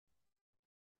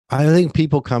I think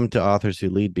people come to authors who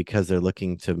lead because they're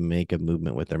looking to make a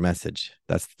movement with their message.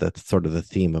 That's sort of the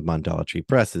theme of Mandala Tree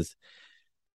Press is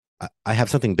I have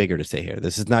something bigger to say here.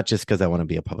 This is not just because I want to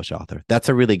be a published author. That's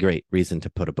a really great reason to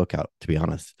put a book out, to be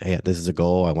honest. Hey, this is a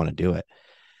goal. I want to do it.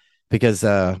 Because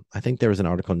I think there was an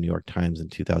article in the New York Times in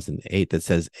 2008 that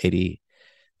says 81%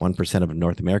 of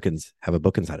North Americans have a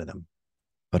book inside of them,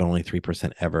 but only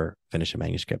 3% ever finish a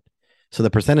manuscript. So the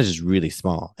percentage is really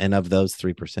small. And of those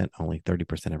 3%, only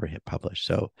 30% ever hit publish.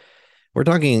 So we're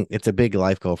talking, it's a big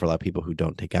life goal for a lot of people who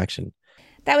don't take action.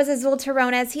 That was Azul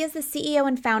Terrones. He is the CEO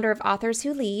and founder of Authors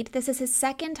Who Lead. This is his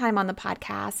second time on the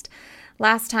podcast.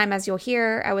 Last time, as you'll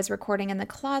hear, I was recording in the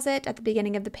closet at the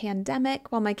beginning of the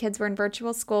pandemic while my kids were in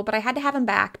virtual school, but I had to have him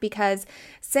back because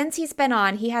since he's been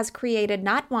on, he has created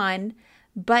not one,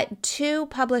 but two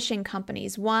publishing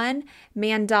companies. One,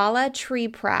 Mandala Tree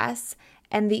Press,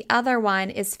 and the other one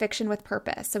is Fiction with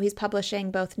Purpose. So he's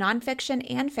publishing both nonfiction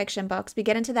and fiction books. We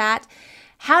get into that,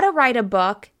 how to write a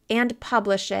book and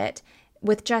publish it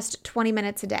with just 20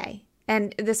 minutes a day.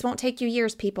 And this won't take you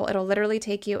years, people. It'll literally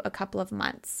take you a couple of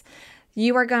months.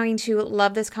 You are going to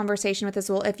love this conversation with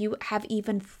Azul if you have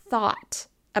even thought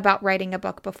about writing a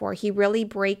book before. He really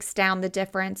breaks down the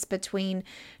difference between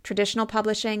traditional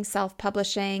publishing,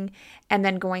 self-publishing, and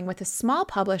then going with a small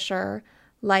publisher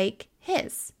like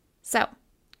his. So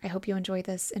I hope you enjoy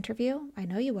this interview. I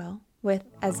know you will, with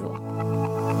Azul.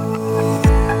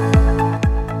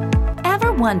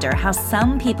 Ever wonder how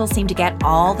some people seem to get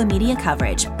all the media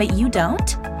coverage, but you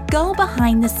don't? Go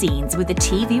behind the scenes with a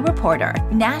TV reporter,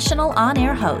 national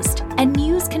on-air host, and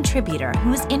news contributor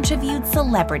who's interviewed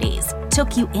celebrities,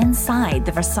 took you inside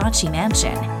the Versace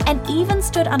mansion, and even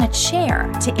stood on a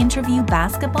chair to interview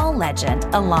basketball legend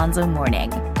Alonzo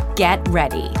Mourning. Get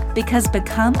ready, because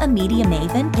Become a Media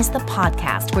Maven is the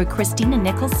podcast where Christina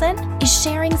Nicholson is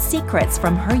sharing secrets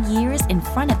from her years in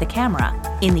front of the camera,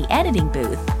 in the editing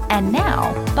booth, and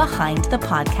now behind the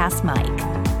podcast mic.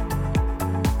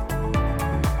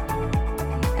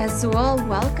 Azul,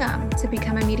 welcome to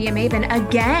Become a Media Maven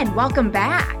again. Welcome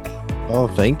back. Oh,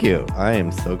 thank you. I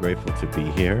am so grateful to be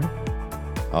here.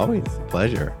 Always a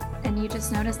pleasure. And you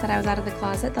just noticed that I was out of the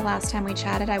closet. The last time we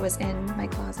chatted, I was in my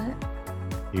closet.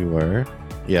 You were?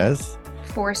 Yes.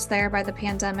 Forced there by the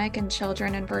pandemic and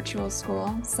children in virtual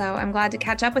school. So I'm glad to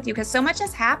catch up with you because so much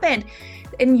has happened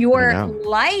in your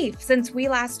life since we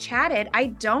last chatted. I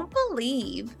don't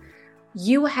believe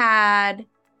you had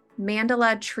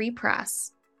Mandala Tree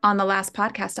Press on the last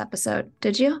podcast episode.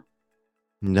 Did you?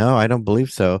 No, I don't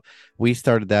believe so. We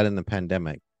started that in the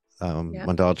pandemic.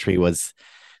 Mandala Tree was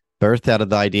birthed out of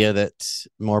the idea that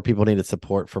more people needed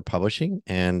support for publishing.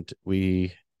 And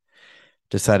we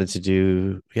decided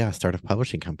to start a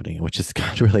publishing company, which has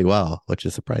gone really well, which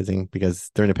is surprising because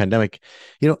during the pandemic,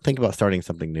 you don't think about starting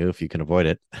something new if you can avoid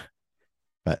it.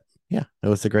 But yeah, it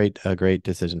was a great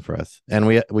decision for us. And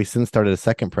we since started a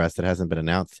second press that hasn't been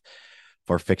announced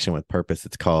for Fiction with Purpose.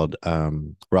 It's called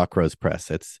Rock Rose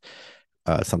Press. It's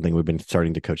something we've been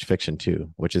starting to coach fiction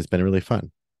too, which has been really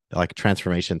fun, like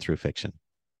transformation through fiction.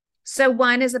 So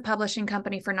one is a publishing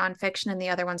company for nonfiction and the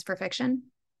other one's for fiction?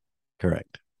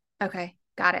 Correct. Okay.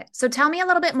 Got it. So tell me a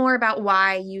little bit more about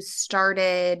why you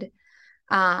started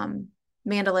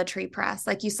Mandala Tree Press.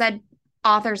 Like you said,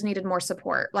 authors needed more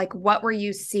support. Like what were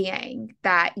you seeing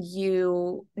that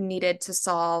you needed to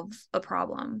solve a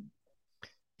problem?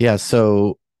 Yeah.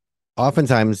 So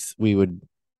oftentimes we would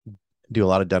do a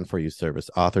lot of done for you service.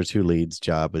 Authors Who Lead's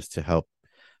job is to help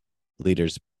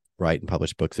leaders write and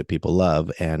publish books that people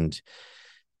love. And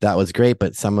that was great,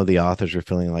 but some of the authors were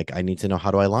feeling like, I need to know,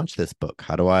 how do I launch this book?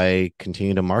 How do I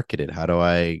continue to market it? How do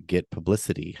I get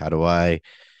publicity? How do I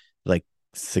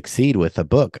succeed with a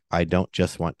book? I don't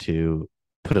just want to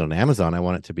put it on Amazon. I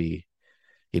want it to be,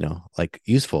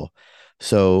 useful.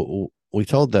 So we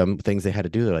told them things they had to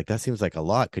do. They're like, that seems like a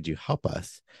lot. Could you help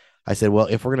us? I said, well,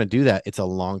 if we're going to do that, it's a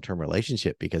long-term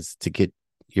relationship, because to get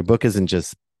your book isn't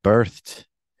just birthed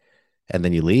and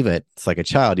then you leave it. It's like a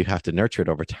child. You have to nurture it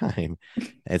over time.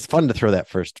 It's fun to throw that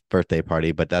first birthday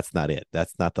party, but that's not it.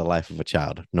 That's not the life of a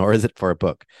child, nor is it for a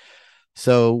book.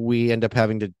 So we end up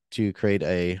having to create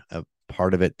a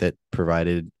part of it that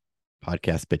provided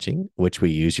podcast pitching, which we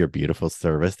use your beautiful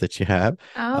service that you have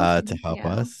to help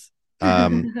us,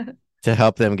 to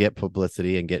help them get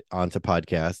publicity and get onto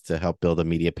podcasts, to help build a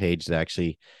media page that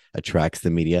actually attracts the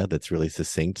media that's really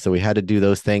succinct. So we had to do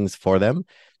those things for them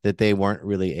that they weren't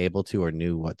really able to or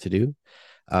knew what to do.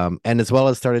 And as well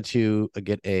as started to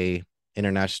get a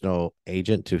international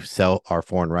agent to sell our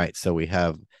foreign rights. So we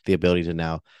have the ability to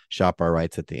now shop our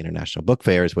rights at the international book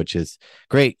fairs, which is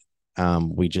great.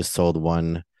 We just sold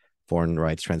one foreign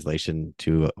rights translation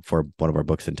for one of our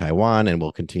books in Taiwan, and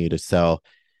we'll continue to sell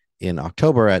in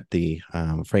October at the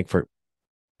Frankfurt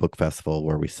Book Festival,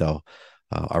 where we sell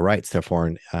our rights to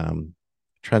foreign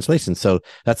translations. So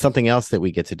that's something else that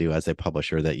we get to do as a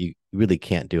publisher that you really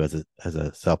can't do as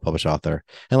a self-published author,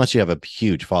 unless you have a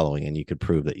huge following and you could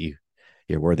prove that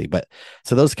you're worthy. But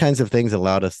so those kinds of things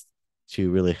allowed us to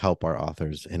really help our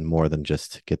authors in more than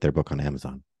just get their book on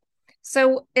Amazon.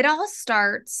 So it all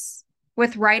starts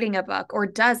with writing a book, or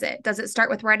does it? Does it start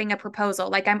with writing a proposal?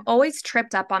 Like, I'm always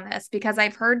tripped up on this because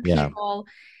I've heard people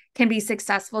can be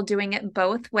successful doing it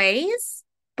both ways.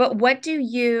 But what do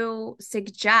you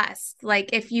suggest?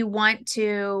 Like, if you want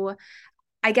to,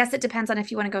 I guess it depends on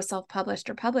if you want to go self-published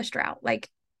or published route. Like,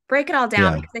 break it all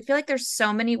down, because I feel like there's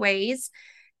so many ways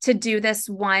to do this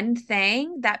one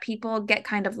thing that people get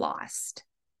kind of lost.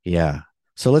 Yeah.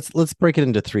 So let's break it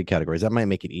into 3 categories. That might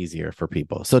make it easier for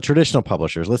people. So traditional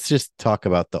publishers, let's just talk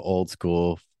about the old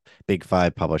school big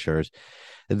 5 publishers.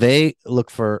 They're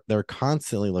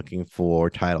constantly looking for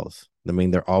titles. I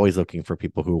mean, they're always looking for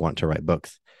people who want to write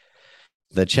books.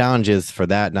 The challenge is for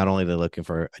that, not only are they looking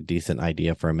for a decent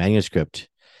idea for a manuscript,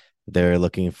 they're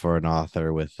looking for an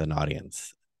author with an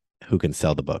audience who can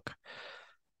sell the book.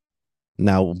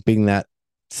 Now, being that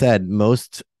said,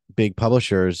 most big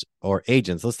publishers or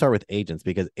agents, let's start with agents,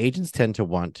 because agents tend to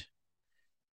want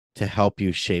to help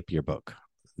you shape your book.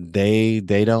 They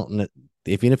don't,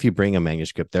 even if you bring a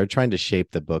manuscript, they're trying to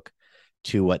shape the book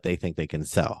to what they think they can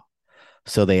sell.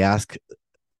 So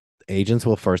agents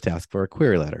will first ask for a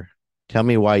query letter. Tell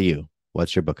me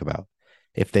what's your book about?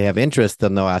 If they have interest,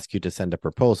 then they'll ask you to send a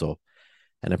proposal.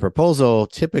 And a proposal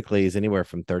typically is anywhere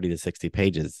from 30 to 60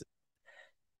 pages,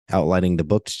 outlining the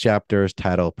book's chapters,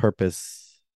 title,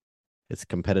 purpose, its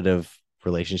competitive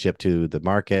relationship to the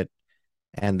market,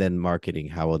 and then marketing.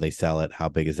 How will they sell it? How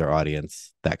big is their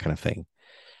audience? That kind of thing.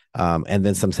 And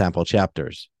then some sample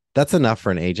chapters. That's enough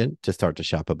for an agent to start to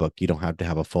shop a book. You don't have to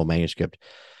have a full manuscript.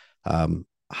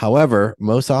 However,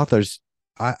 most authors,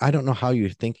 I don't know how you're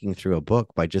thinking through a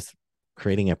book by just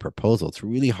creating a proposal. It's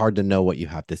really hard to know what you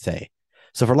have to say.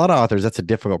 So for a lot of authors, that's a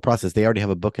difficult process. They already have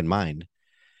a book in mind.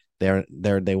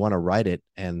 They want to write it,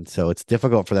 and so it's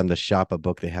difficult for them to shop a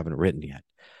book they haven't written yet.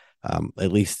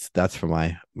 At least that's from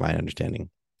my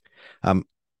understanding.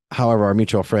 However, our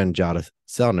mutual friend Jada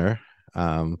Selner,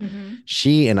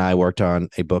 she and I worked on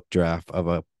a book draft of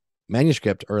a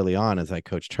manuscript early on as I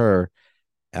coached her,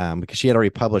 because she had already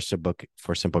published a book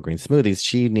for Simple Green Smoothies.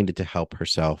 She needed to help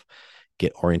herself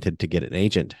get oriented to get an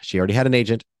agent. She already had an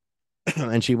agent,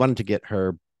 and she wanted to get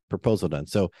her proposal done.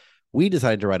 So we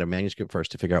decided to write a manuscript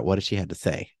first to figure out what she had to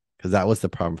say, because that was the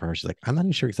problem for her. She's like, I'm not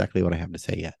even sure exactly what I have to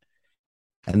say yet.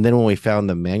 And then when we found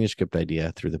the manuscript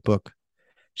idea through the book,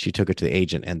 she took it to the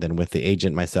agent. And then with the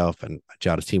agent, myself, and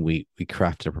Jada's team, we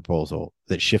crafted a proposal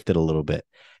that shifted a little bit.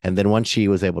 And then once she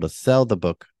was able to sell the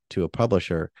book to a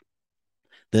publisher,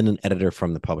 then an editor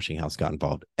from the publishing house got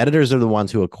involved. Editors are the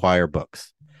ones who acquire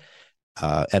books.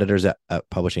 Editors at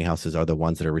publishing houses are the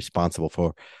ones that are responsible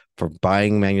for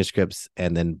buying manuscripts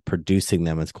and then producing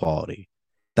them as quality.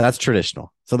 That's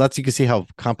traditional. So you can see how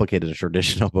complicated a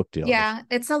traditional book deal is. Yeah,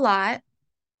 it's a lot.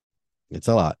 It's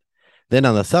a lot. Then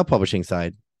on the self-publishing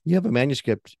side, you have a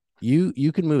manuscript.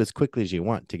 You can move as quickly as you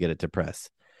want to get it to press.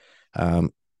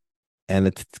 And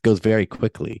it goes very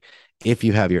quickly. If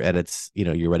you have your edits,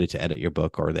 you're ready to edit your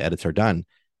book, or the edits are done,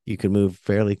 you can move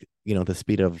fairly, the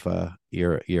speed of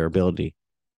your ability.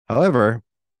 However,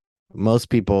 most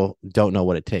people don't know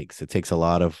what it takes. It takes a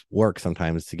lot of work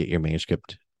sometimes to get your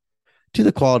manuscript to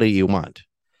the quality you want.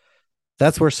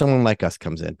 That's where someone like us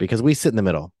comes in, because we sit in the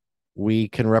middle. We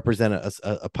can represent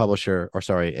a publisher,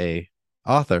 a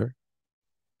author,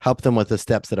 help them with the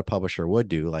steps that a publisher would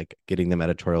do, like getting them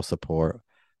editorial support,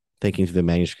 thinking through the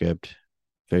manuscript,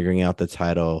 figuring out the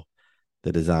title,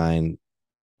 the design,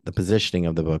 the positioning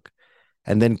of the book,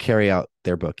 and then carry out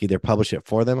their book, either publish it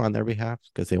for them on their behalf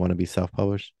because they want to be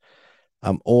self-published,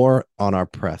 or on our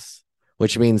press,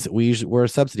 which means we're a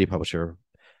subsidy publisher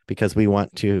because we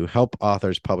want to help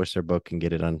authors publish their book and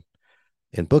get it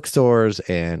in bookstores,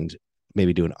 and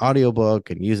maybe do an audiobook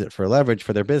and use it for leverage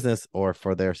for their business or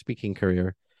for their speaking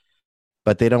career.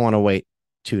 But they don't want to wait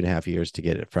 2.5 years to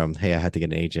get it from, hey, I had to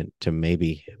get an agent, to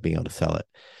maybe being able to sell it.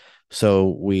 So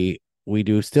we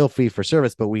do still fee for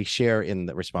service, but we share in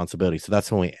the responsibility. So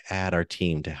that's when we add our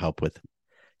team to help with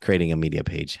creating a media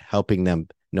page, helping them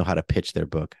know how to pitch their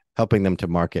book, helping them to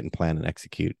market and plan and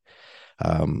execute,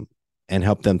 and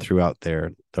help them throughout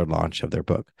their launch of their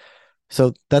book.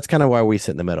 So that's kind of why we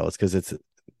sit in the middle. It's because it's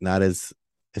not as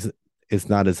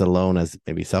alone as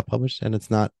maybe self-published, and it's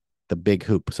not the big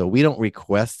hoop. So we don't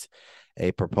request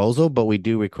a proposal, but we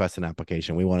do request an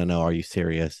application. We want to know, are you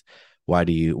serious? Why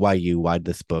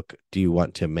this book? Do you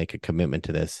want to make a commitment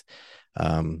to this?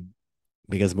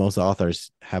 Because most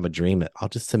authors have a dream that I'll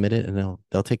just submit it and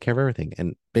they'll take care of everything.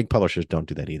 And big publishers don't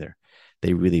do that either.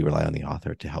 They really rely on the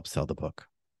author to help sell the book.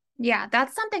 Yeah,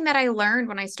 that's something that I learned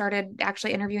when I started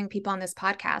actually interviewing people on this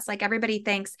podcast. Like everybody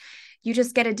thinks you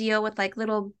just get a deal with like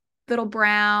Little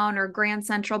Brown or Grand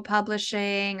Central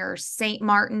Publishing or St.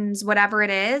 Martin's, whatever it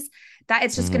is, that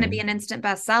it's just going to be an instant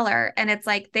bestseller. And it's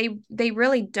like they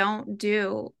really don't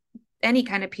do any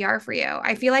kind of PR for you.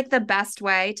 I feel like the best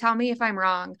way, tell me if I'm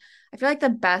wrong, I feel like the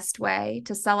best way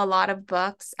to sell a lot of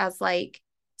books as like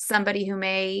somebody who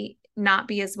may not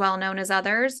be as well known as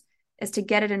others is to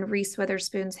get it in Reese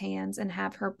Witherspoon's hands and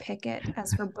have her pick it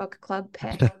as her book club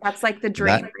pick. That's like the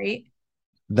dream, right?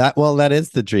 That is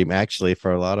the dream actually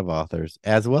for a lot of authors,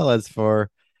 as well as for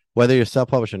whether you're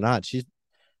self-published or not.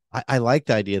 I like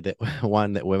the idea that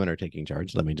one, that women are taking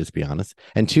charge. Let me just be honest.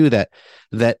 And two, that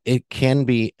it can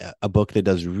be a book that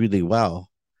does really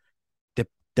well. It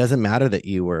doesn't matter that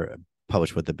you were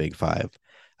published with the big five.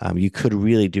 You could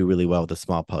really do really well with a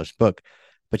small published book,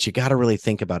 but you got to really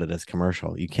think about it as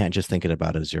commercial. You can't just think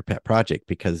about it as your pet project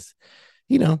because,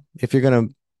 if you're going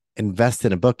to invest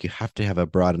in a book, you have to have a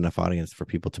broad enough audience for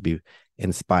people to be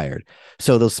inspired.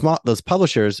 So those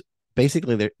publishers,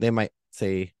 basically they might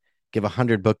say, give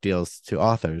 100 book deals to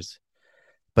authors,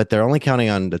 but they're only counting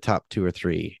on the top 2 or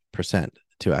 3%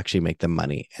 to actually make them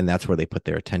money. And that's where they put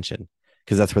their attention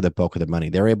because that's where the bulk of the money.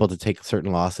 They're able to take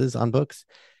certain losses on books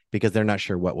because they're not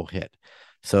sure what will hit.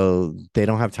 So they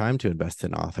don't have time to invest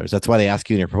in authors. That's why they ask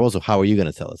you in your proposal, how are you going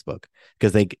to sell this book?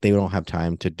 Because they don't have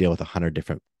time to deal with 100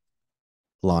 different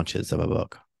launches of a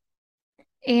book.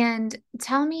 And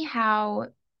tell me how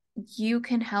you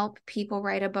can help people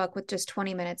write a book with just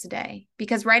 20 minutes a day,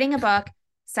 because writing a book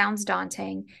sounds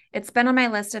daunting. It's been on my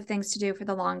list of things to do for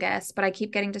the longest, but I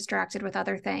keep getting distracted with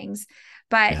other things.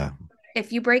 But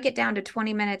if you break it down to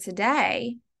 20 minutes a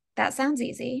day, that sounds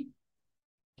easy.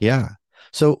 Yeah.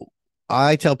 So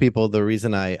I tell people the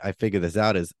reason I figure this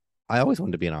out is I always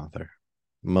wanted to be an author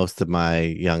most of my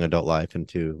young adult life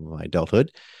into my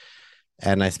adulthood.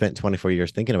 And I spent 24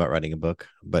 years thinking about writing a book,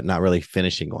 but not really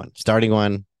finishing one, starting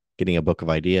one, getting a book of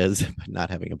ideas, but not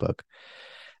having a book.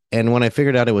 And when I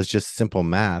figured out it was just simple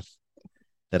math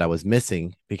that I was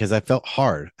missing because I felt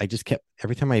hard. I just kept,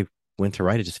 every time I went to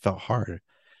write, it just felt hard.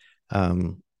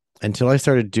 Until I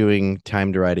started doing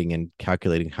timed writing and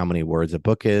calculating how many words a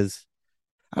book is.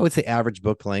 I would say average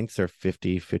book lengths are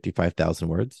 55,000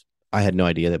 words. I had no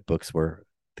idea that books were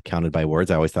counted by words.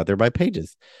 I always thought they were by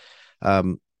pages.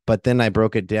 But then I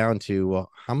broke it down to,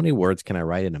 well, how many words can I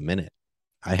write in a minute?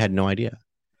 I had no idea.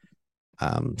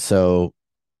 So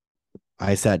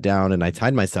I sat down and I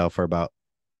timed myself for about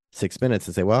 6 minutes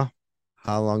and say, well,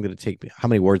 how long did it take me? How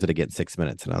many words did I get in 6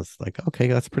 minutes? And I was like, okay,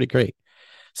 that's pretty great.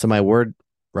 So my word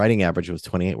writing average was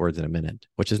 28 words in a minute,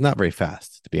 which is not very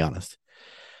fast, to be honest.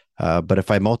 But if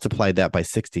I multiplied that by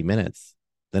 60 minutes,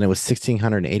 then it was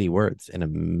 1,680 words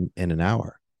in an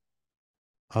hour.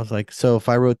 I was like, so if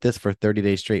I wrote this for 30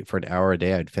 days straight for an hour a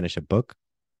day, I'd finish a book.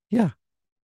 Yeah.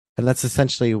 And that's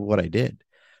essentially what I did.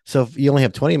 So if you only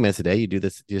have 20 minutes a day, you do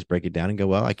this, you just break it down and go,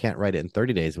 well, I can't write it in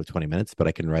 30 days with 20 minutes, but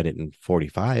I can write it in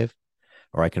 45,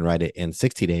 or I can write it in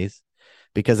 60 days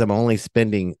because I'm only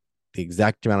spending the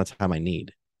exact amount of time I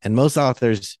need. And most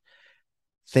authors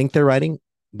think they're writing,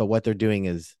 but what they're doing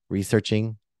is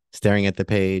researching, staring at the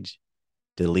page,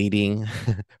 deleting,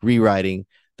 rewriting.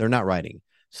 They're not writing.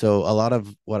 So a lot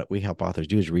of what we help authors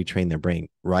do is retrain their brain.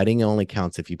 Writing only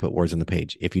counts if you put words on the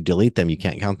page. If you delete them, you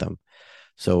can't count them.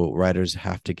 So writers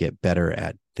have to get better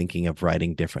at thinking of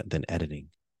writing different than editing.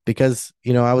 Because,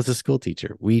 I was a school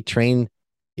teacher. We train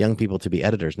young people to be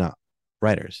editors, not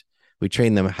writers. We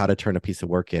train them how to turn a piece of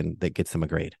work in that gets them a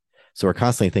grade. So we're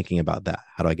constantly thinking about that.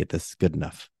 How do I get this good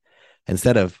enough?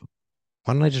 Instead of,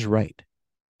 why don't I just write?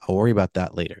 I'll worry about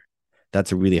that later.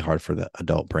 That's really hard for the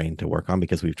adult brain to work on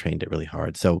because we've trained it really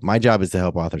hard. So my job is to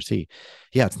help authors see,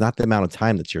 it's not the amount of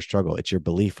time that's your struggle. It's your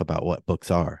belief about what books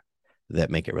are that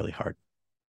make it really hard.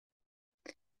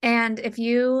 And if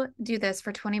you do this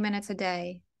for 20 minutes a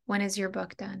day, when is your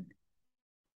book done?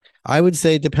 I would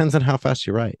say it depends on how fast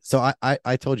you write. So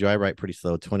I told you I write pretty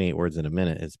slow. 28 words in a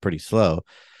minute is pretty slow.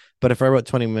 But if I wrote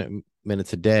 20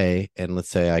 minutes a day, and let's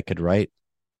say I could write,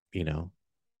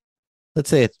 let's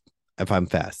say if I'm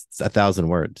fast, it's 1,000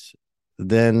 words,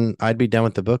 then I'd be done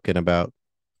with the book in about,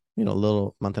 a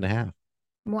little month and a half.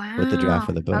 with the draft Wow.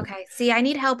 of the book. Okay. See, I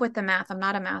need help with the math. I'm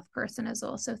not a math person as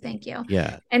well, so thank you.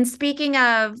 Yeah. And speaking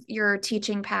of your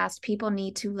teaching past, people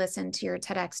need to listen to your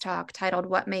TEDx talk titled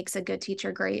What Makes a Good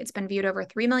Teacher Great. It's been viewed over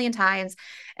 3 million times,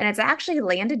 and it's actually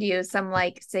landed you some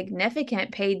like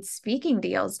significant paid speaking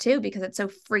deals too, because it's so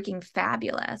freaking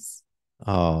fabulous.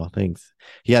 Oh, thanks.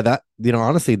 Yeah, that,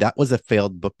 honestly, that was a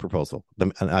failed book proposal.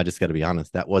 I just got to be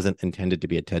honest. That wasn't intended to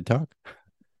be a TED Talk.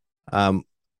 Um,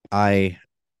 I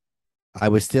I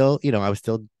was still, I was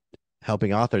still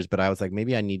helping authors, but I was like,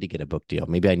 maybe I need to get a book deal.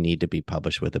 Maybe I need to be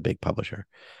published with a big publisher.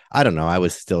 I don't know. It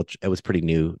was pretty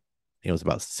new. It was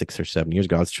about 6 or 7 years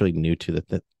ago. I was truly new to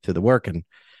the work. And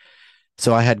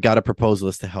so I had got a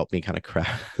proposalist to help me kind of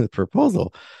craft the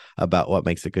proposal about what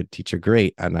makes a good teacher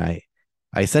great. And I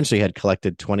essentially had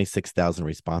collected 26,000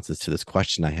 responses to this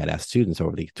question I had asked students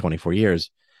over the 24 years,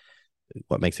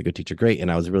 what makes a good teacher great?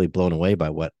 And I was really blown away by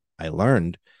what I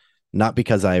learned, not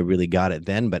because I really got it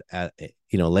then, but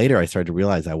later I started to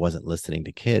realize I wasn't listening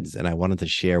to kids, and I wanted to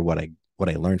share what I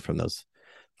learned from those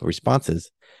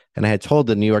responses. And I had told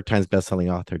the New York Times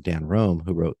bestselling author Dan Rome,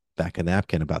 who wrote Back a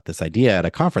Napkin, about this idea at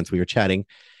a conference. We were chatting,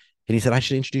 and he said, I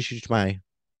should introduce you to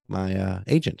my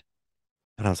agent.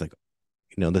 And I was like,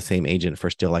 the same agent for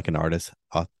Still Like an Artist,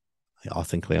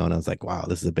 Austin Kleon. I was like, wow,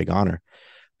 this is a big honor.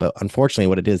 But unfortunately,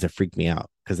 what it is, it freaked me out,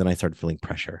 because then I started feeling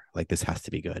pressure. Like, this has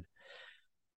to be good.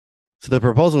 So the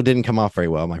proposal didn't come off very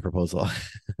well. My proposal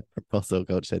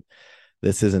coach said,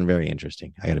 this isn't very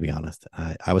interesting. I got to be honest.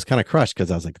 I was kind of crushed,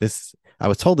 because I was like, I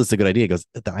was told this is a good idea. He goes,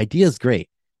 the idea is great.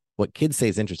 What kids say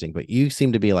is interesting, but you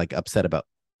seem to be like upset about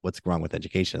what's wrong with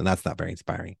education. And that's not very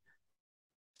inspiring.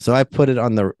 So I put it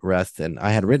on the rest, and I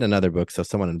had written another book. So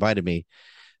someone invited me,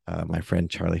 my friend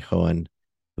Charlie Hohen,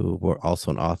 who were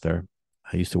also an author.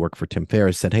 I used to work for Tim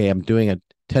Ferriss, said, hey, I'm doing a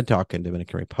TED Talk in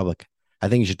Dominican Republic. I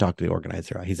think you should talk to the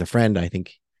organizer. He's a friend. I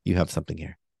think you have something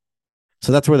here.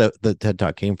 So that's where the TED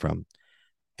Talk came from.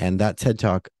 And that TED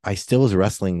Talk, I still was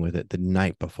wrestling with it the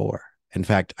night before. In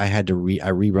fact, I had to I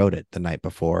rewrote it the night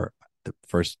before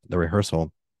the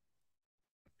rehearsal,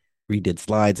 redid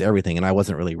slides, everything. And I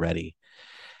wasn't really ready.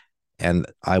 And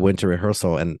I went to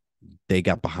rehearsal, and they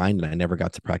got behind, and I never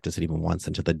got to practice it even once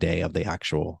until the day of the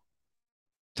actual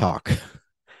talk.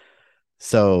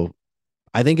 So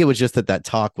I think it was just that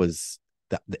talk was,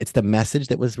 it's the message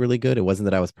that was really good. It wasn't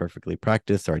that I was perfectly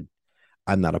practiced, or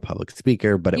I'm not a public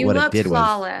speaker, but You what it looked did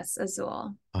flawless,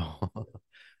 Azul. oh,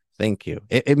 thank you.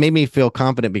 It made me feel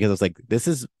confident, because I was like, this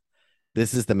is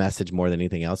the message more than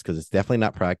anything else, because it's definitely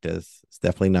not practice. It's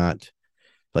definitely not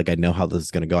like, I know how this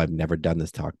is going to go. I've never done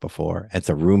this talk before. It's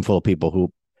a room full of people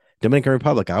who, Dominican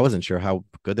Republic, I wasn't sure how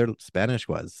good their Spanish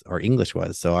was or English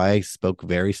was. So I spoke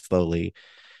very slowly,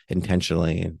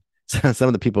 intentionally. And some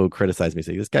of the people who criticize me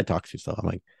say, this guy talks too slow. I'm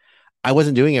like, I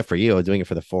wasn't doing it for you. I was doing it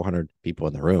for the 400 people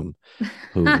in the room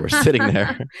who were sitting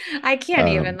there. I can't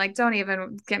even, like, don't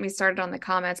even get me started on the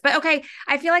comments. But okay,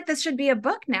 I feel like this should be a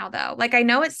book now, though. Like, I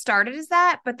know it started as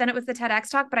that, but then it was the TEDx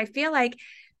talk. But I feel like,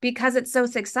 because it's so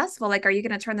successful, like, are you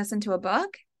going to turn this into a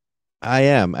book? I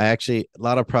am. I actually, a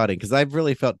lot of prodding, because I've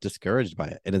really felt discouraged by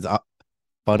it. And as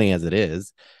funny as it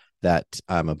is that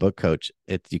I'm a book coach,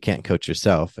 you can't coach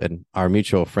yourself. And our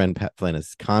mutual friend, Pat Flynn,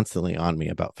 is constantly on me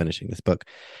about finishing this book.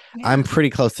 Yeah. I'm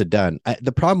pretty close to done.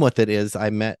 The problem with it is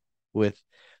I met with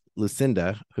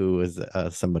Lucinda, who is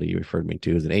somebody you referred me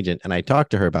to as an agent. And I talked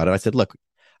to her about it. I said, look,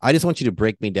 I just want you to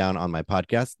break me down on my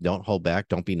podcast. Don't hold back.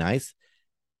 Don't be nice.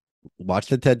 Watch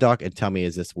the TED Talk and tell me,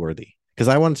 is this worthy? Because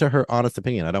I wanted her honest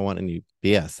opinion. I don't want any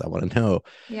BS. I want to know.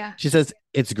 Yeah. She says,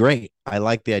 it's great. I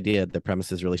like the idea. The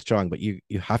premise is really strong, but you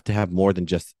have to have more than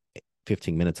just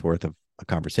 15 minutes worth of a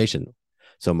conversation.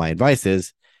 So my advice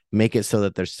is, make it so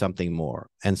that there's something more.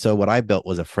 And so what I built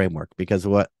was a framework, because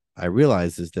what I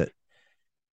realized is that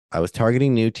I was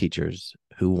targeting new teachers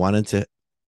who wanted to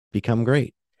become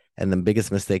great. And the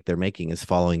biggest mistake they're making is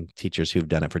following teachers who've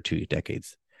done it for 2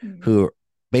 decades, who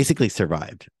basically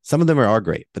survived. Some of them are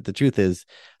great, but the truth is,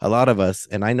 a lot of us,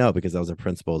 and I know because I was a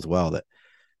principal as well, that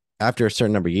after a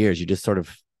certain number of years, you just sort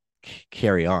of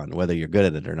carry on, whether you're good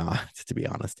at it or not, to be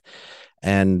honest.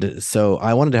 And so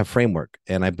I wanted to have framework,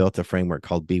 and I built a framework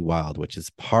called Be Wild, which is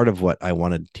part of what I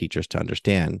wanted teachers to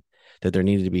understand, that there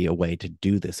needed to be a way to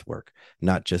do this work,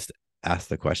 not just ask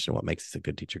the question, what makes a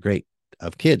good teacher great?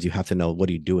 Of kids, you have to know, what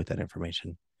do you do with that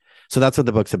information? So that's what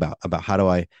the book's about how do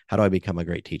I become a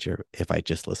great teacher if I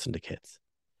just listen to kids.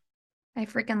 I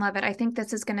freaking love it. I think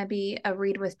this is going to be a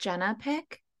Read with Jenna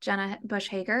pick, Jenna Bush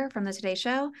Hager from the Today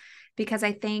Show, because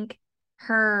I think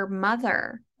her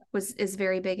mother is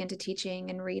very big into teaching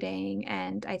and reading.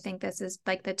 And I think this is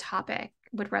like the topic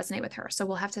would resonate with her. So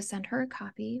we'll have to send her a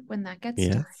copy when that gets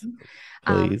Yes,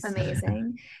 done. please.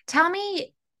 Amazing. Tell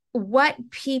me what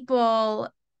people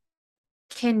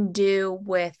can do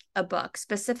with a book,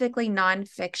 specifically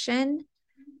nonfiction,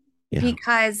 Yeah.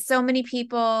 because so many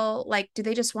people, like, do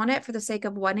they just want it for the sake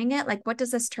of wanting it? Like, what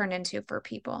does this turn into for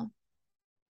people?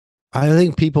 I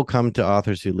think people come to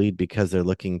Authors Who Lead because they're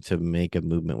looking to make a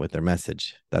movement with their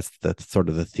message. That's sort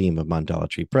of the theme of Mandala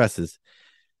Tree Press is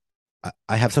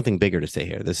I have something bigger to say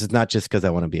here. This is not just because I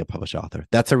want to be a published author.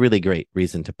 That's a really great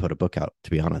reason to put a book out, to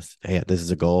be honest. Hey, this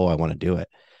is a goal. I want to do it.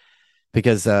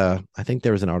 Because I think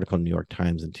there was an article in the New York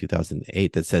Times in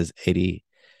 2008 that says 81%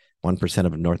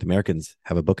 of North Americans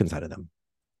have a book inside of them,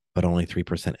 but only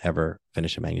 3% ever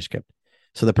finish a manuscript.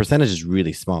 So the percentage is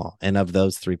really small. And of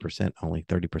those 3%, only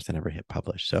 30% ever hit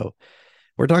publish. So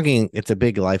we're talking, it's a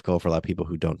big life goal for a lot of people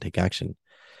who don't take action.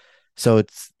 So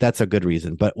that's a good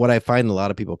reason. But what I find a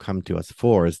lot of people come to us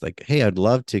for is like, hey, I'd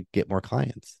love to get more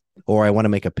clients, or I want to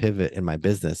make a pivot in my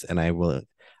business and I want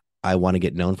to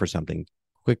get known for something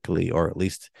quickly, or at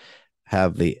least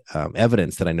have the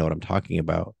evidence that I know what I'm talking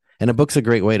about. And a book's a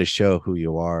great way to show who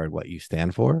you are and what you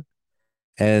stand for.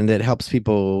 And it helps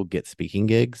people get speaking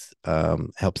gigs,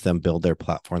 helps them build their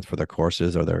platforms for their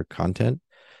courses or their content,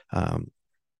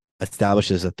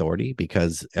 establishes authority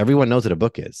because everyone knows what a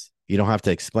book is. You don't have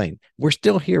to explain. We're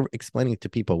still here explaining to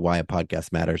people why a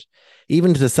podcast matters,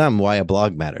 even to some why a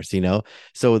blog matters,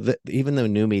 So even though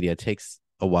new media takes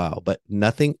a while, but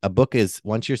a book is,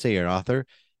 once you say you're an author,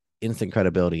 instant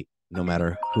credibility, no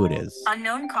matter who it is.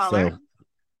 Unknown caller. So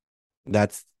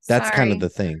that's kind of the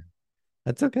thing.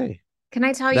 That's okay. Can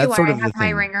I tell you why I have my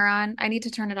ringer on? I need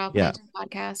to turn it off when I do the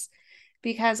podcast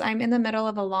because I'm in the middle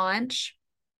of a launch.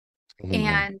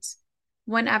 And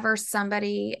whenever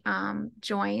somebody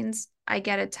joins, I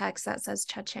get a text that says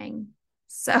cha-ching.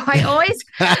 So I always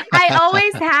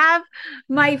have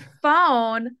my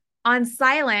phone on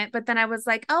silent, but then I was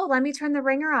like, oh, let me turn the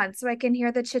ringer on so I can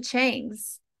hear the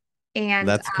cha-chings. And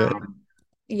that's good.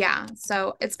 Yeah.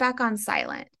 So it's back on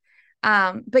silent.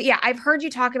 But yeah, I've heard you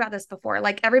talk about this before.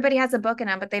 Like everybody has a book in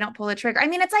them, but they don't pull the trigger. I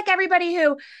mean, it's like everybody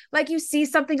who, like, you see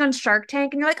something on Shark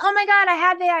Tank and you're like, oh my God, I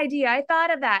had the idea. I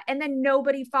thought of that. And then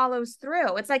nobody follows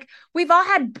through. It's like, we've all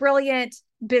had brilliant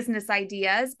business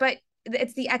ideas, but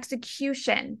it's the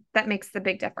execution that makes the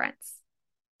big difference.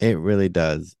 It really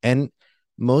does. And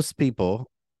most people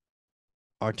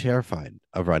are terrified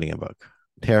of writing a book.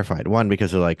 Terrified. One,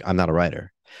 because they're like, I'm not a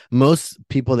writer. Most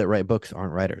people that write books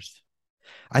aren't writers.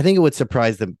 I think it would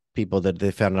surprise the people that they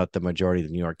found out the majority of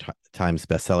the New York Times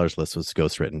bestsellers list was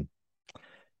ghostwritten.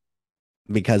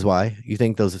 Because why? You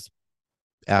think those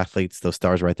athletes, those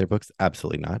stars write their books?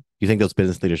 Absolutely not. You think those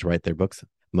business leaders write their books?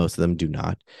 Most of them do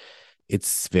not.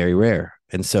 It's very rare.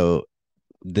 And so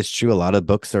this is true. A lot of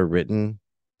books are written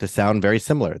to sound very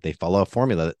similar. They follow a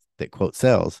formula that quote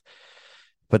sells.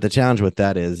 But the challenge with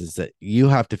that is that you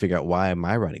have to figure out, why am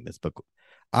I writing this book?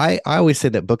 I always say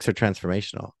that books are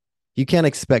transformational. You can't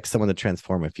expect someone to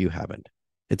transform if you haven't.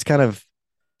 It's kind of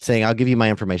saying, I'll give you my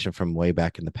information from way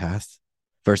back in the past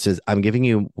versus I'm giving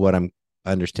you what I'm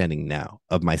understanding now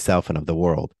of myself and of the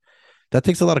world. That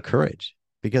takes a lot of courage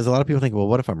because a lot of people think, well,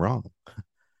 what if I'm wrong?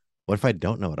 What if I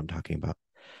don't know what I'm talking about?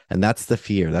 And that's the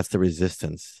fear. That's the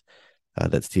resistance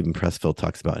that Steven Pressfield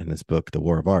talks about in his book, The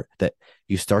War of Art, that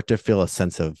you start to feel a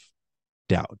sense of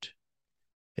doubt.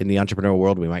 In the entrepreneurial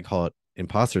world, we might call it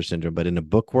imposter syndrome, but in a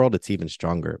book world, it's even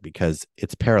stronger because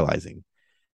it's paralyzing.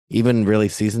 Even really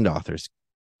seasoned authors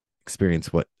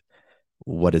experience what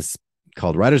is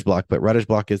called writer's block, but writer's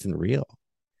block isn't real.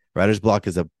 Writer's block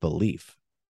is a belief.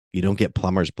 You don't get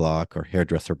plumber's block or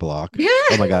hairdresser block.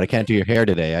 Oh my God, I can't do your hair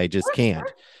today. I just can't.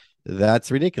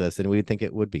 That's ridiculous. And we'd think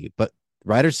it would be. But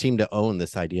writers seem to own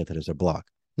this idea that there's a block.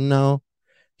 No,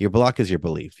 your block is your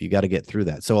belief. You got to get through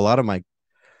that. So a lot of my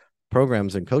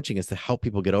programs and coaching is to help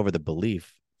people get over the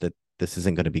belief that this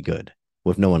isn't going to be good.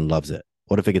 What if no one loves it?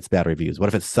 What if it gets bad reviews? What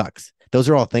if it sucks? Those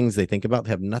are all things they think about. They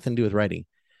have nothing to do with writing.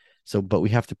 So, but we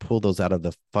have to pull those out of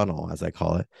the funnel, as I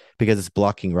call it, because it's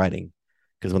blocking writing.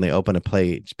 Because when they open a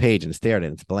page and stare at it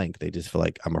and it's blank, they just feel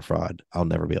like, I'm a fraud. I'll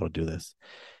never be able to do this.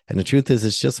 And the truth is,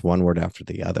 it's just one word after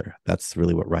the other. That's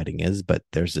really what writing is. But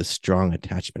there's this strong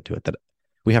attachment to it that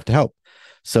we have to help.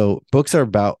 So books are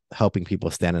about helping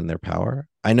people stand in their power.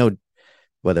 I know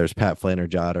whether it's Pat Flynn or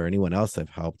Jod or anyone else I've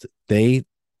helped, they've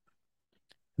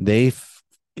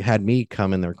had me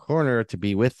come in their corner to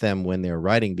be with them when they're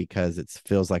writing because it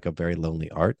feels like a very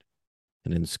lonely art.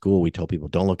 And in school, we told people,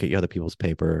 don't look at other people's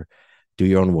paper, do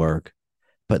your own work.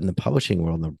 But in the publishing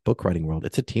world, in the book writing world,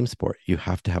 it's a team sport. You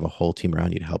have to have a whole team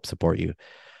around you to help support you.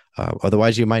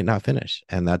 Otherwise, you might not finish.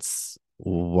 And that's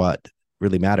what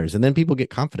really matters. And then people get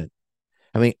confident.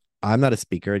 I mean, I'm not a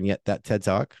speaker, and yet that TED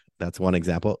Talk, that's one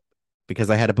example. Because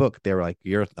I had a book, they were like,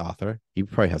 "You're an author. You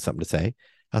probably have something to say."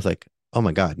 I was like, "Oh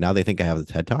my God, now they think I have a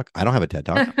TED Talk. I don't have a TED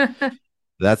Talk."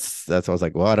 That's I was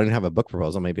like, "Well, I don't have a book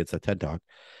proposal. Maybe it's a TED Talk."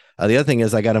 The other thing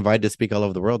is I got invited to speak all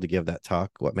over the world to give that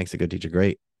talk, What Makes a Good Teacher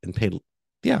Great, and paid,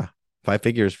 yeah, 5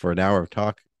 figures for an hour of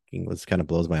talking was kind of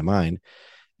blows my mind.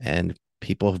 And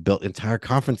people have built entire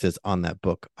conferences on that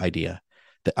book idea.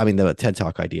 The TED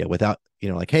Talk idea without,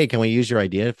 like, "Hey, can we use your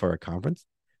idea for a conference?"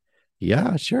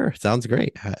 Yeah, sure. Sounds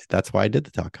great. That's why I did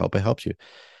the talk. Hope it helps you.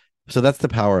 So that's the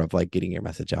power of like getting your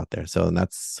message out there. So, and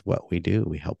that's what we do.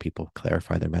 We help people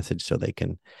clarify their message so they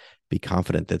can be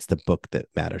confident that's the book that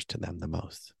matters to them the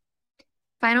most.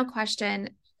 Final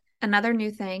question. Another new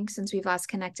thing since we've last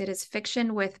connected is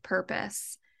fiction with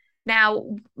purpose.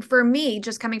 Now, for me,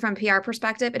 just coming from a PR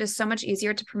perspective, it is so much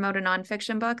easier to promote a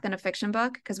nonfiction book than a fiction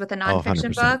book, because with a Oh,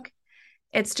 nonfiction 100%. book,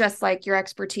 it's just like your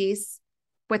expertise.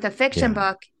 With a fiction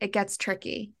Yeah. book, it gets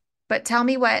tricky. But tell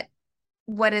me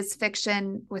what is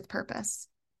fiction with purpose?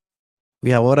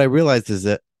 Yeah. What I realized is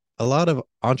that a lot of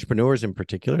entrepreneurs in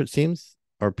particular, it seems,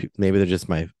 or maybe they're just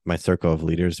my circle of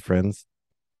leaders, friends,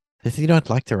 they say, I'd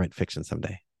like to write fiction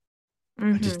someday.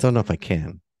 I just don't know if I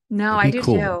can. No, It'd I be do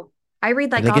cool. too. I read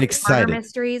And like they all get these murder excited.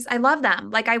 mysteries. I love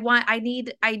them. Like I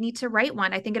need to write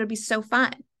one. I think it'll be so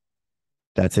fun.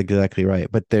 That's exactly right.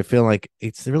 But they feel like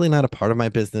it's really not a part of my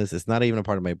business. It's not even a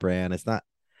part of my brand. It's not.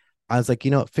 I was like,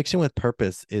 fiction with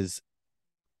purpose is,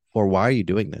 or why are you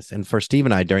doing this? And for Steve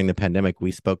and I, during the pandemic,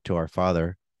 we spoke to our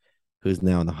father, who's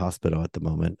now in the hospital at the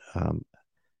moment,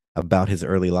 about his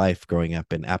early life growing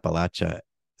up in Appalachia,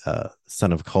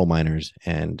 son of coal miners,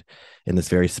 and in this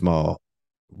very small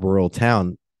rural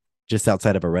town just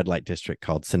outside of a red light district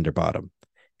called Cinder Bottom.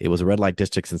 It was a red light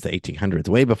district since the 1800s,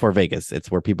 way before Vegas.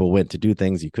 It's where people went to do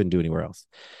things you couldn't do anywhere else.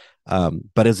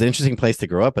 But it was an interesting place to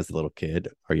grow up as a little kid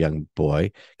or young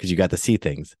boy because you got to see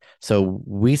things. So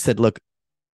we said, look,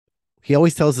 he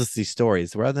always tells us these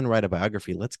stories. Rather than write a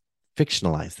biography, let's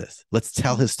fictionalize this. Let's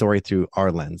tell his story through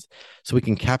our lens so we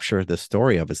can capture the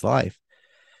story of his life.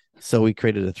 So we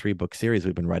created a 3-book series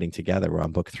we've been writing together. We're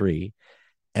on book 3.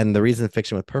 And the reason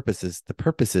fiction with purpose is the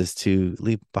purpose is to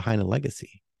leave behind a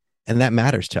legacy. And that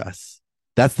matters to us.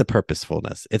 That's the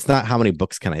purposefulness. It's not how many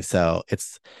books can I sell.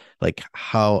 It's like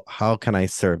how can I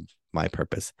serve my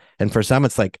purpose? And for some,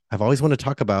 it's like I've always wanted to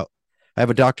talk about. I have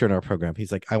a doctor in our program.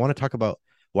 He's like, I want to talk about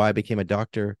why I became a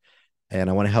doctor, and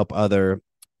I want to help other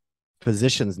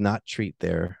physicians not treat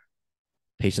their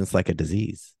patients like a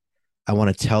disease. I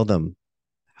want to tell them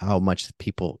how much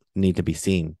people need to be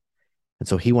seen. And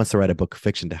so he wants to write a book of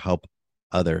fiction to help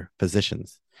other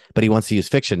physicians, but he wants to use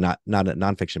fiction, not a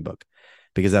nonfiction book,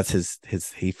 because that's his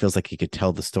he feels like he could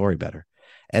tell the story better.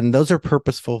 And those are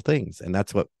purposeful things. And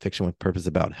that's what fiction with purpose is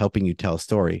about, helping you tell a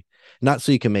story, not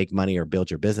so you can make money or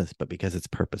build your business, but because it's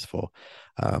purposeful.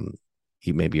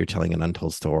 Maybe you're telling an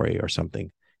untold story or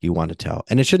something you want to tell.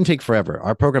 And it shouldn't take forever.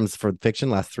 Our programs for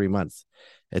fiction last 3 months.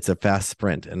 It's a fast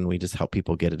sprint, and we just help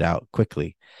people get it out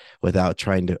quickly without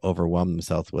trying to overwhelm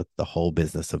themselves with the whole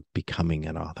business of becoming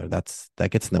an author. That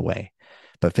gets in the way.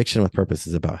 But fiction with purpose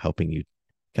is about helping you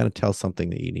kind of tell something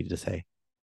that you need to say.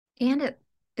 And it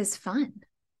is fun.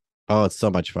 Oh, it's so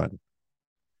much fun.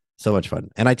 So much fun.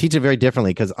 And I teach it very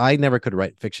differently because I never could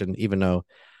write fiction, even though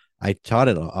I taught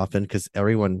it often, because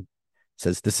everyone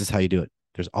says, this is how you do it.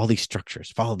 There's all these structures,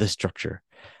 follow this structure.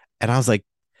 And I was like,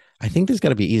 I think there's got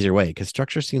to be an easier way, because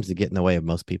structure seems to get in the way of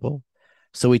most people.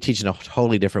 So we teach in a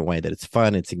totally different way, that it's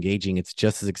fun, it's engaging, it's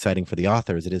just as exciting for the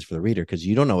author as it is for the reader, because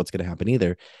you don't know what's going to happen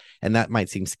either. And that might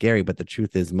seem scary, but the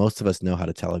truth is most of us know how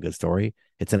to tell a good story.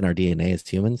 It's in our DNA as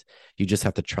humans. You just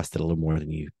have to trust it a little more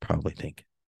than you probably think.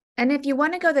 And if you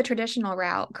want to go the traditional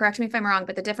route, correct me if I'm wrong,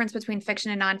 but the difference between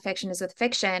fiction and nonfiction is with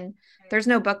fiction, there's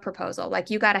no book proposal. Like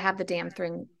you got to have the damn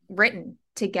thing written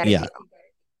to get a Yeah. deal.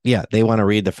 Yeah. They want to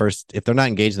read the first, if they're not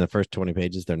engaged in the first 20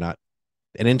 pages, they're not,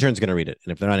 an intern's going to read it.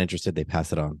 And if they're not interested, they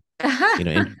pass it on.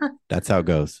 That's how it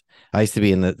goes. I used to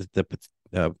be in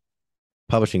the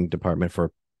publishing department for a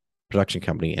production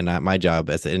company. And my job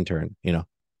as an intern,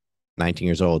 19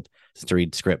 years old, is to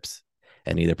read scripts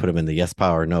and either put them in the yes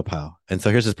pile or no pile. And so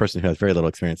here's this person who has very little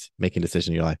experience making decisions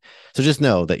in your life. So just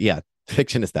know that, yeah,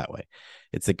 fiction is that way.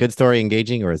 It's a good story,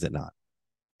 engaging, or is it not?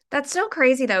 That's so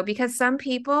crazy though, because some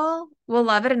people will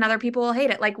love it and other people will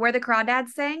hate it. Like Where the Crawdads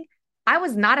Sing, I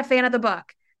was not a fan of the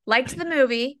book. Liked the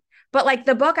movie, but like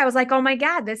the book, I was like, oh my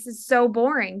God, this is so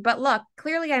boring. But look,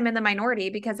 clearly I'm in the minority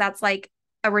because that's like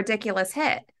a ridiculous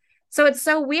hit. So it's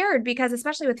so weird because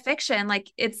especially with fiction,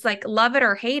 like it's like love it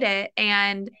or hate it.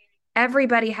 And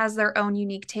everybody has their own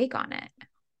unique take on it.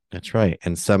 That's right.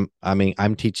 And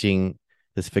I'm teaching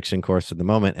this fiction course at the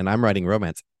moment and I'm writing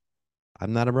romance.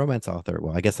 I'm not a romance author.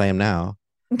 Well, I guess I am now,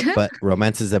 but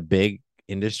romance is a big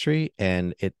industry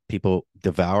and people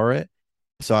devour it.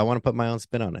 So I want to put my own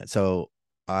spin on it. So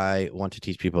I want to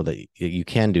teach people that you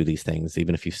can do these things,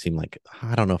 even if you seem like,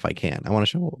 I don't know if I can. I want to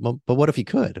show, well, but what if you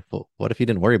could? Well, what if you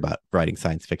didn't worry about writing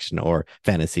science fiction or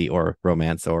fantasy or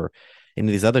romance or any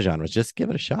of these other genres? Just give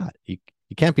it a shot. You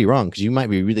can't be wrong because you might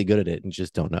be really good at it and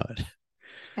just don't know it.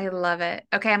 I love it.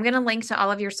 Okay, I'm going to link to all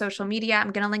of your social media.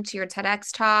 I'm going to link to your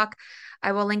TEDx talk.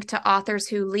 I will link to Authors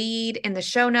Who Lead in the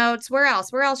show notes. Where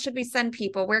else? Where else should we send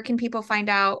people? Where can people find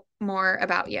out more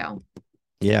about you?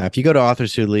 Yeah, if you go to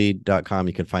authorswholead.com,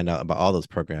 you can find out about all those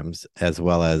programs as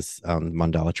well as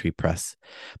Mandala Tree Press.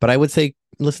 But I would say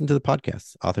listen to the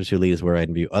podcast. Authors Who Lead is where I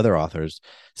interview other authors,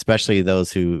 especially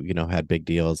those who, had big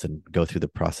deals and go through the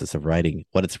process of writing,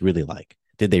 what it's really like.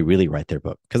 Did they really write their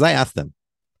book? Because I asked them,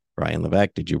 Ryan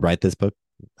Levesque, did you write this book?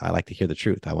 I like to hear the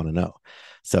truth. I want to know.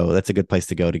 So that's a good place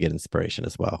to go to get inspiration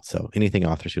as well. So anything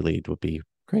Authors Who Lead would be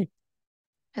great.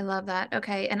 I love that.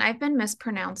 Okay. And I've been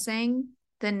mispronouncing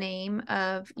the name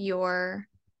of your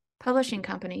publishing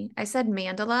company. I said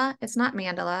Mandala. It's not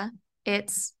Mandala.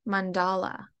 It's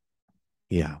Mandala.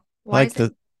 Yeah. Why is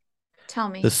it? Tell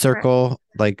me. The circle,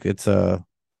 like it's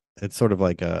sort of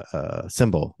like a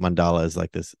symbol. Mandala is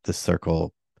like this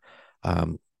circle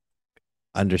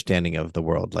understanding of the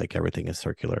world, like everything is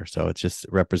circular. So it just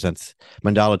represents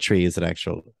Mandala tree is an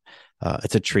actual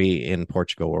it's a tree in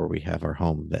Portugal where we have our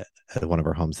home, that one of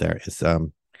our homes there is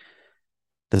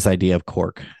this idea of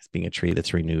cork as being a tree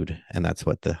that's renewed, and that's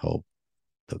what the whole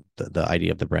the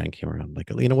idea of the brand came around. Like,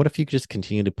 what if you just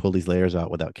continue to pull these layers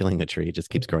out without killing the tree? It just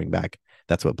keeps growing back.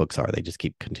 That's what books are. They just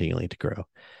keep continuing to grow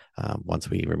once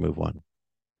we remove one.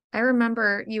 I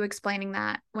remember you explaining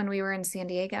that when we were in San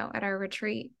Diego at our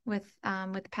retreat with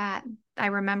Pat. I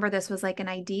remember this was like an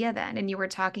idea then, and you were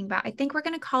talking about, I think we're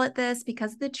going to call it this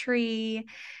because of the tree.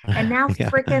 And now Yeah.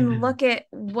 freaking look at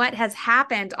what has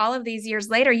happened all of these years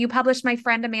later. You published my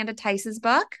friend Amanda Tice's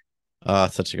book. Oh,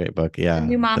 such a great book. Yeah. The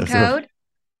New Mom Code.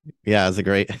 Yeah, it's a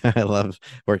great, I love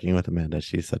working with Amanda.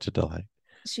 She's such a delight.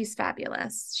 She's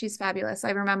fabulous. She's fabulous.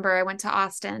 I remember I went to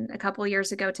Austin a couple of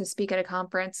years ago to speak at a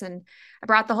conference, and I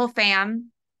brought the whole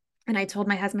fam. And I told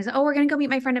my husband, I said, oh, we're going to go meet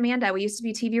my friend Amanda. We used to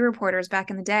be TV reporters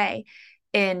back in the day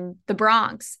in the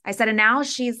Bronx. I said, and now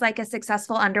she's like a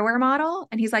successful underwear model.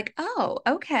 And he's like, oh,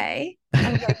 okay.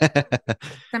 I was like,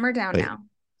 simmer down now.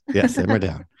 Yeah, simmer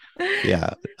down.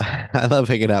 Yeah. I love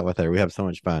hanging out with her. We have so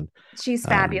much fun. She's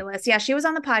fabulous. Yeah. She was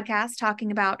on the podcast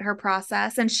talking about her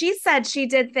process. And she said she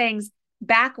did things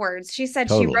backwards. She said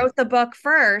She wrote the book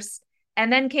first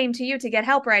and then came to you to get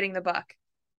help writing the book.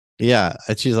 Yeah.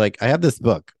 And she's like, I have this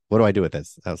book. What do I do with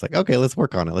this? I was like, okay, let's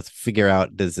work on it. Let's figure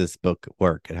out, does this book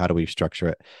work and how do we structure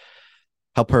it?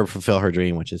 Help her fulfill her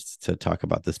dream, which is to talk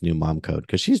about this new mom code,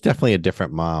 because she's definitely a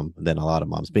different mom than a lot of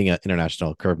moms. Being an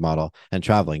international curve model and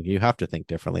traveling, you have to think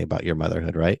differently about your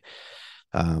motherhood, right?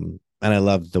 And I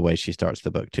love the way she starts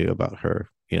the book too, about her,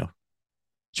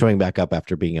 showing back up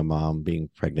after being a mom, being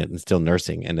pregnant and still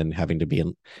nursing, and then having to be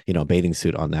in, a bathing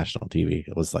suit on national TV.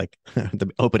 It was like the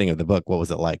opening of the book. What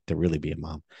was it like to really be a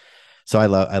mom? So I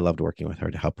loved working with her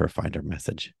to help her find her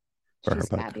message for her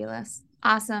book. Fabulous.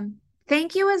 Awesome.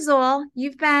 Thank you, Azul.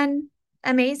 You've been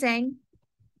amazing.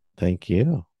 Thank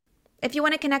you. If you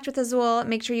want to connect with Azul,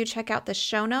 make sure you check out the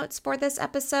show notes for this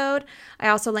episode. I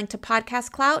also linked to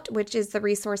Podcast Clout, which is the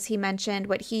resource he mentioned,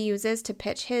 what he uses to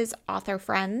pitch his author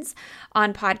friends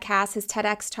on podcasts, his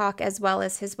TEDx talk, as well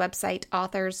as his website,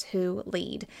 Authors Who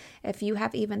Lead. If you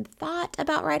have even thought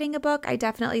about writing a book, I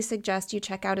definitely suggest you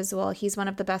check out Azul. He's one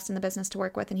of the best in the business to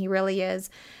work with, and he really is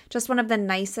just one of the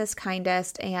nicest,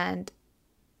 kindest, and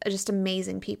just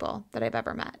amazing people that I've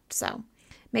ever met. So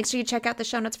make sure you check out the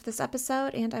show notes for this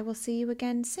episode, and I will see you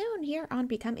again soon here on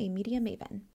Become a Media Maven.